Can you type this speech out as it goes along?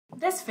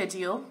This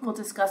video will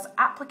discuss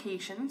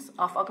applications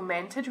of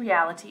augmented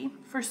reality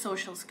for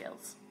social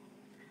skills.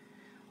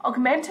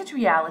 Augmented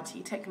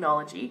reality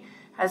technology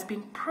has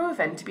been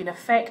proven to be an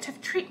effective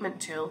treatment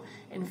tool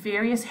in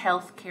various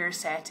healthcare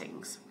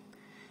settings.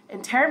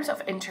 In terms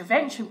of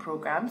intervention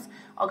programs,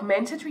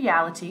 augmented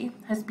reality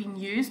has been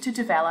used to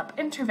develop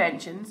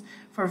interventions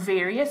for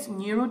various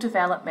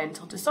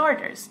neurodevelopmental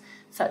disorders,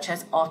 such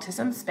as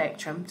autism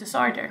spectrum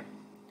disorder.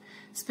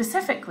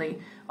 Specifically,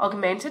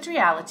 augmented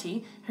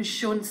reality has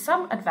shown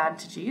some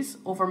advantages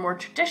over more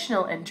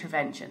traditional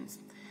interventions,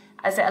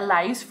 as it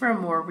allows for a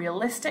more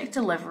realistic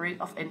delivery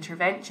of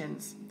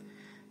interventions.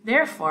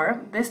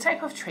 Therefore, this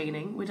type of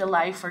training would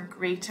allow for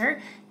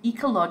greater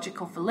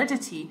ecological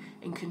validity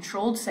in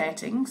controlled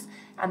settings,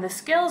 and the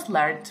skills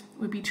learnt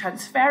would be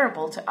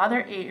transferable to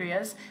other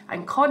areas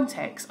and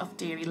contexts of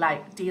daily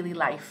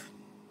life.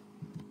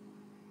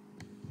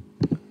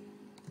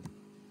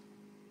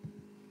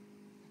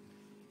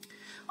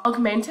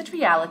 Augmented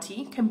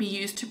reality can be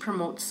used to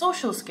promote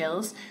social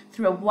skills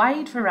through a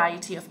wide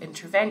variety of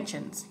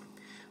interventions.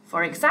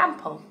 For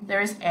example, there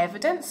is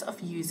evidence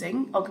of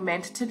using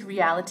augmented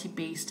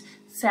reality-based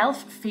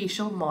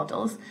self-facial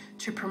models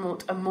to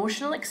promote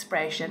emotional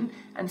expression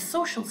and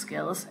social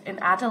skills in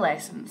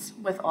adolescents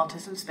with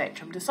autism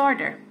spectrum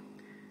disorder.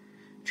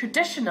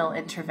 Traditional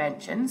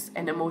interventions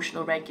in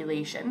emotional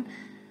regulation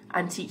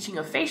and teaching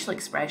of facial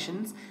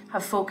expressions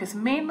have focused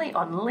mainly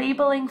on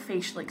labeling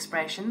facial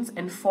expressions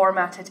in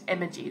formatted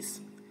images.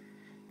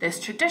 This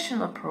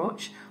traditional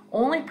approach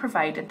only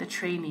provided the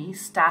trainee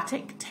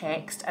static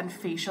text and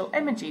facial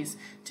images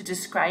to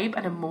describe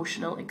an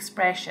emotional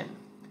expression,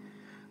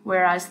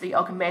 whereas the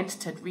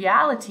augmented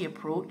reality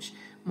approach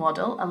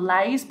model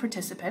allows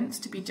participants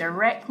to be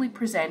directly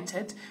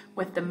presented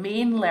with the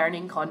main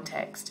learning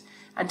context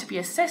and to be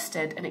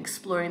assisted in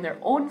exploring their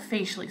own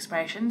facial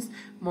expressions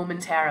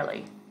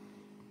momentarily.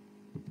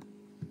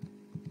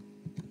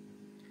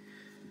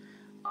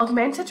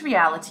 Augmented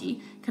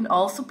reality can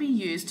also be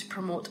used to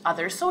promote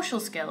other social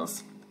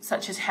skills,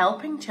 such as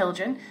helping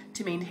children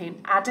to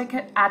maintain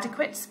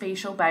adequate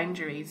spatial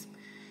boundaries,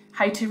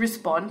 how to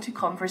respond to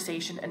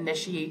conversation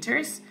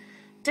initiators,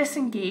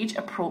 disengage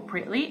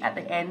appropriately at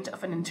the end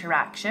of an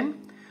interaction,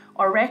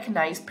 or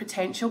recognise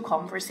potential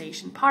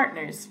conversation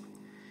partners.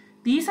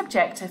 These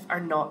objectives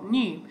are not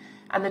new,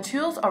 and the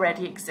tools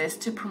already exist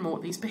to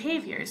promote these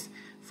behaviours,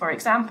 for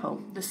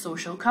example, the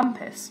social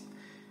compass.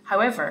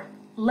 However,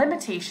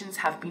 limitations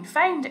have been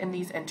found in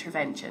these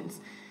interventions,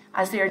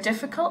 as they are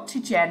difficult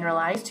to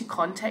generalise to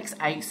contexts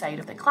outside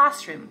of the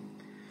classroom.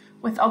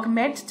 With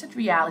augmented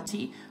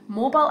reality,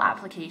 mobile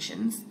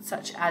applications,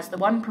 such as the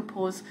one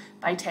proposed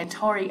by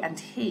Tentori and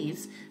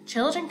Hayes,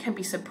 children can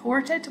be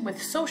supported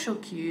with social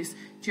cues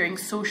during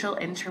social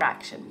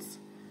interactions.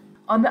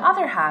 On the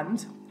other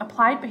hand,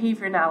 applied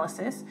behaviour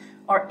analysis,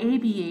 or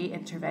ABA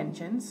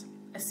interventions,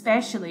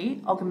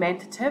 especially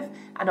augmentative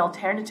and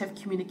alternative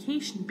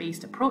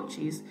communication-based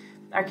approaches,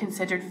 are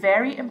considered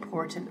very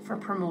important for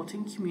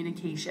promoting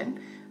communication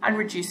and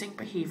reducing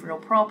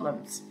behavioural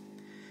problems.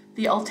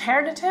 The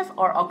alternative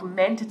or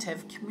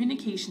augmentative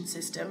communication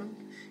system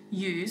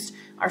used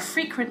are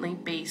frequently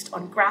based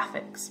on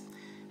graphics.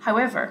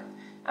 However,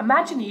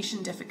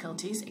 imagination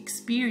difficulties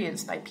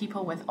experienced by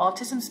people with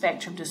autism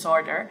spectrum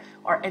disorder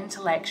or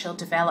intellectual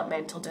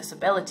developmental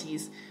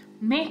disabilities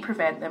may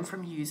prevent them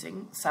from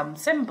using some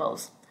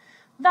symbols.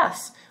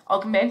 Thus,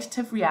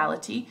 augmentative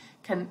reality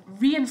can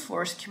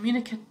reinforce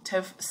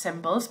communicative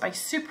symbols by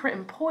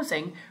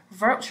superimposing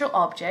virtual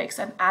objects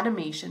and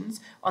animations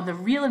on the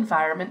real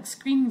environment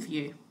screen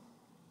view.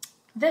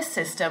 This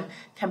system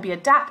can be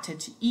adapted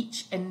to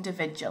each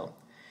individual,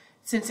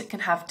 since it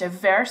can have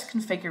diverse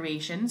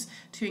configurations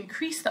to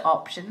increase the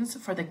options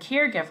for the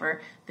caregiver,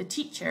 the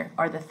teacher,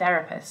 or the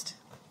therapist.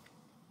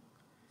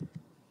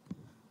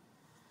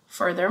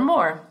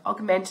 Furthermore,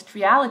 augmented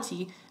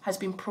reality has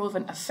been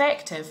proven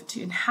effective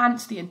to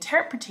enhance the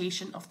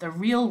interpretation of the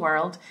real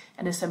world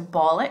in a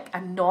symbolic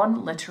and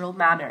non-literal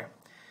manner,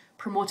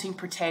 promoting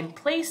pretend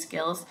play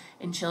skills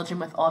in children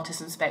with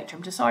autism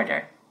spectrum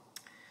disorder.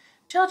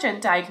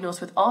 Children diagnosed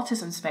with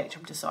autism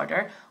spectrum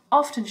disorder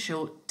often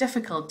show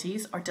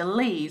difficulties or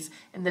delays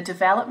in the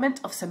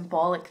development of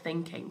symbolic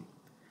thinking.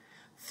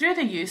 Through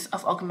the use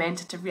of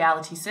augmented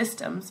reality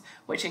systems,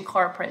 which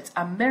incorporates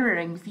a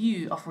mirroring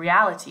view of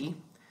reality,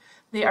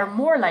 they are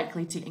more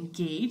likely to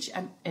engage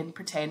in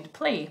pretend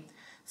play,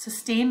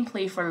 sustain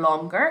play for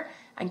longer,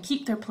 and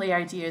keep their play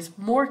ideas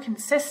more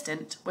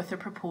consistent with the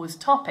proposed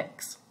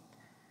topics.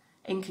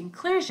 In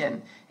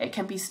conclusion, it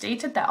can be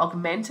stated that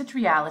augmented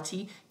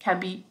reality can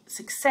be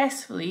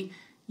successfully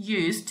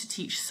used to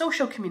teach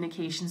social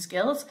communication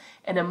skills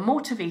in a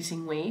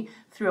motivating way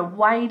through a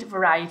wide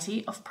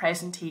variety of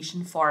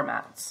presentation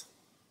formats.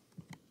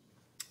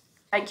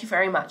 Thank you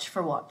very much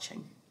for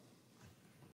watching.